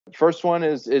First one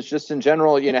is just in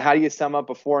general, how do you sum up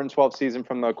a 4-12 season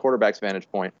from the quarterback's vantage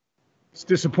point? It's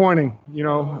disappointing.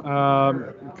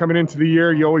 Coming into the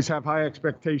year, you always have high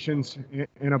expectations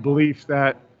and a belief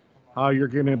that you're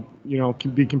going to,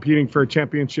 be competing for a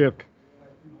championship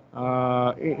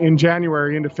in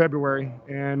January into February.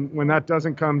 And when that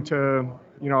doesn't come to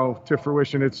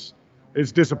fruition, it's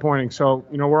disappointing. So,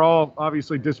 we're all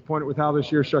obviously disappointed with how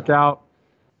this year shook out.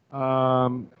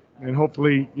 And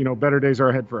hopefully, better days are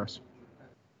ahead for us.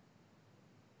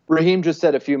 Raheem just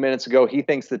said a few minutes ago he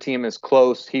thinks the team is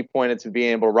close. He pointed to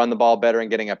being able to run the ball better and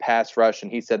getting a pass rush,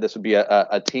 and he said this would be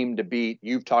a team to beat.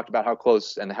 You've talked about how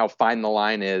close and how fine the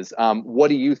line is. What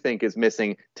do you think is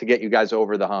missing to get you guys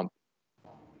over the hump?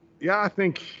 Yeah, I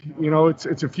think,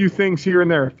 it's a few things here and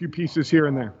there, a few pieces here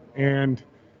and there. And,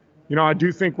 I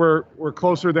do think we're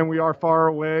closer than we are far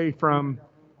away from,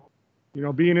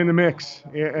 being in the mix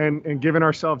and giving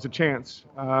ourselves a chance.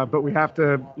 But we have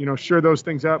to, shore those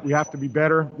things up. We have to be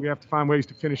better. We have to find ways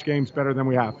to finish games better than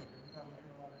we have.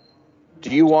 Do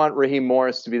you want Raheem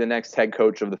Morris to be the next head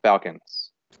coach of the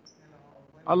Falcons?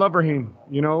 I love Raheem.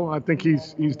 I think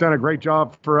he's done a great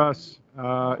job for us.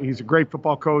 He's a great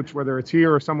football coach, whether it's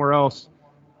here or somewhere else.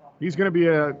 He's going to be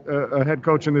a head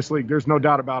coach in this league. There's no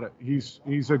doubt about it.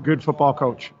 He's a good football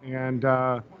coach. And,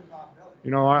 I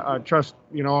trust,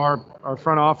 our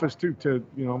front office too, to,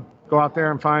 go out there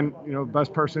and find, the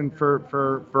best person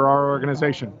for our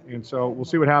organization. And so we'll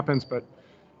see what happens, but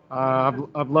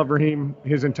I've loved Raheem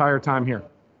his entire time here.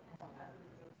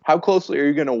 How closely are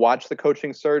you going to watch the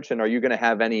coaching search, and are you going to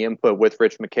have any input with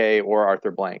Rich McKay or Arthur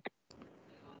Blank?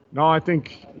 No, I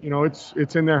think,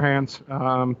 it's in their hands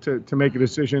to make a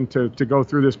decision to go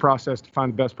through this process to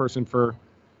find the best person for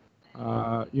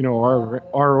our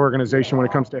organization when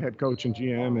it comes to head coach and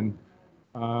GM. And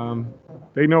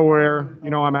they know where,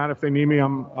 I'm at. If they need me,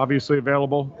 I'm obviously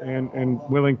available and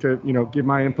willing to, give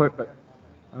my input. But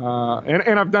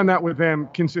and I've done that with them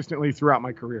consistently throughout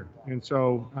my career. And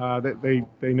so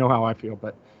they know how I feel.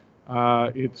 But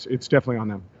it's definitely on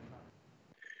them.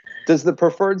 Does the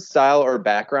preferred style or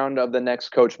background of the next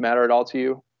coach matter at all to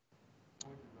you?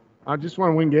 I just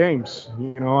want to win games.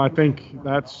 I think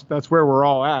that's where we're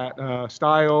all at.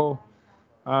 Style,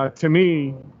 to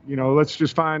me, let's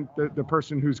just find the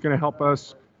person who's going to help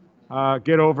us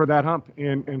get over that hump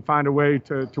and find a way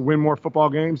to win more football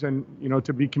games and,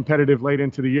 to be competitive late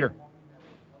into the year.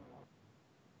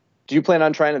 Do you plan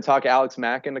on trying to talk Alex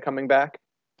Mack into coming back?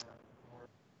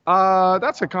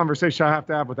 That's a conversation I have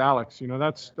to have with Alex.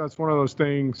 That's one of those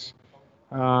things.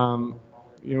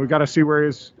 We got to see where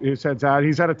his head's at.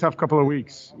 He's had a tough couple of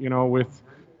weeks, with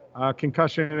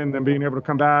concussion and then being able to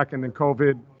come back and then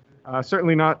COVID.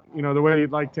 Certainly not, the way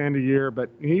he'd like to end the year, but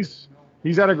he's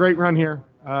had a great run here.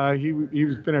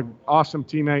 He's been an awesome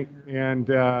teammate, and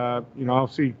I'll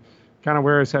see kind of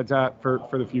where his head's at for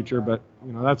the future. But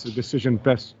that's a decision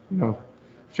best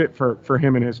fit for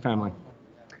him and his family.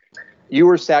 You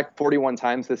were sacked 41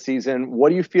 times this season.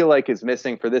 What do you feel like is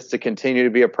missing for this to continue to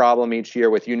be a problem each year,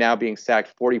 with you now being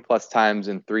sacked 40-plus times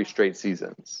in 3 straight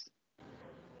seasons?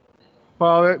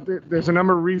 Well, there's a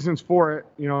number of reasons for it.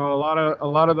 A lot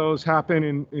of those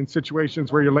happen in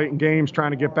situations where you're late in games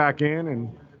trying to get back in,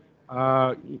 and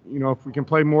if we can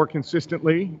play more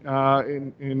consistently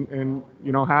and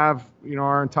have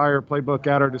our entire playbook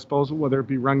at our disposal, whether it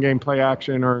be run game, play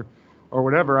action, or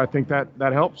whatever, I think that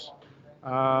helps.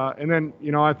 And then,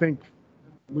 I think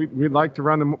we'd like to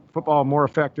run the football more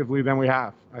effectively than we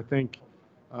have. I think,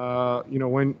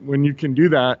 when you can do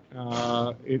that,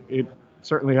 it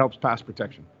certainly helps pass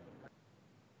protection.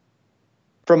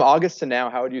 From August to now,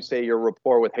 how would you say your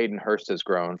rapport with Hayden Hurst has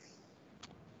grown?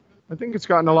 I think it's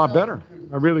gotten a lot better.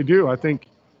 I really do. I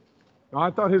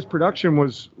thought his production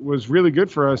was really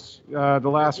good for us the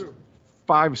last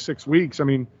 5-6 weeks. I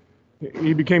mean,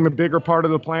 he became a bigger part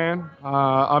of the plan.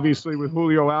 Obviously, with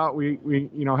Julio out, we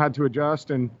had to adjust,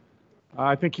 and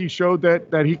I think he showed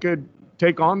that he could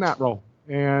take on that role.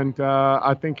 And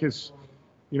I think it's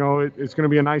going to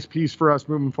be a nice piece for us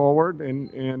moving forward,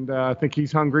 and I think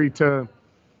he's hungry to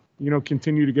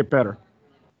continue to get better.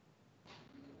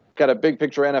 Got a big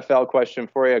picture NFL question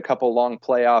for you. A couple long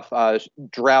playoff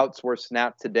droughts were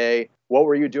snapped today. What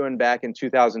were you doing back in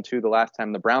 2002, the last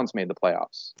time the Browns made the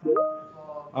playoffs?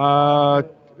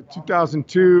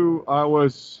 2002, I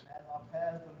was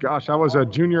a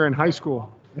junior in high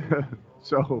school.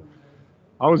 So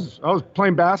I was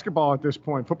playing basketball at this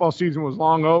point. Football season was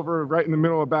long over, right in the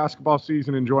middle of basketball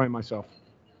season, enjoying myself.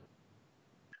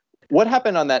 What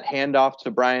happened on that handoff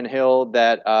to Brian Hill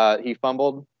that he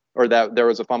fumbled, or that there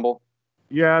was a fumble?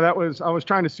 Yeah, I was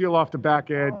trying to seal off the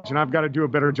back edge, and I've got to do a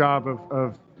better job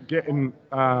of getting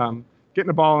getting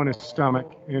the ball in his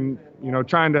stomach and,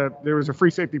 there was a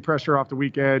free safety pressure off the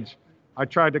weak edge. I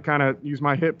tried to kind of use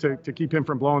my hip to keep him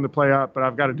from blowing the play up, but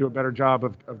I've got to do a better job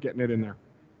of getting it in there.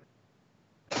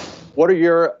 What are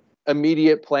your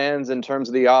immediate plans in terms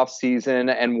of the off season,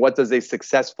 and what does a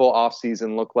successful off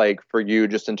season look like for you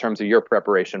just in terms of your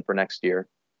preparation for next year?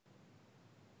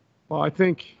 Well, I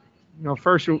think,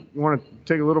 first you want to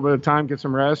take a little bit of time, get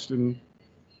some rest, and,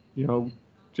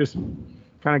 just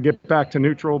kind of get back to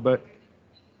neutral. But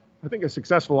I think a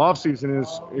successful off season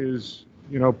is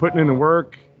putting in the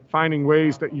work, finding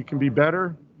ways that you can be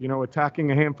better,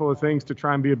 attacking a handful of things to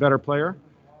try and be a better player.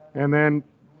 And then,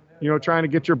 trying to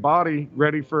get your body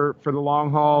ready for the long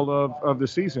haul of the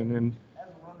season. And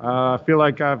I feel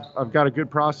like I've got a good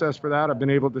process for that. I've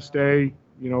been able to stay,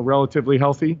 relatively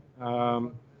healthy,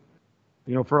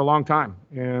 for a long time.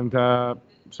 And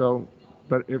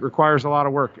but it requires a lot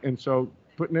of work. And so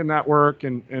putting in that work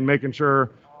and making sure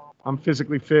I'm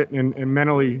physically fit and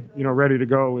mentally, ready to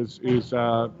go is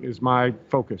my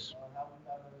focus.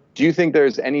 Do you think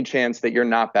there's any chance that you're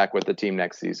not back with the team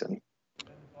next season?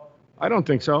 I don't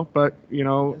think so, but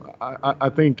I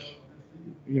think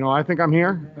I'm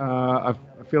here. I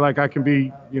feel like I can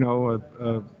be,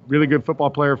 a really good football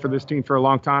player for this team for a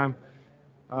long time.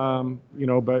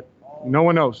 But no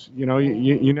one knows.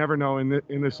 You never know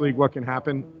in this league what can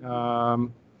happen.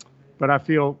 But I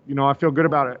feel good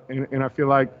about it, and I feel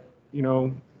like,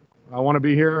 I want to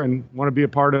be here and want to be a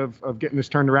part of getting this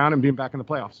turned around and being back in the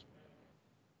playoffs.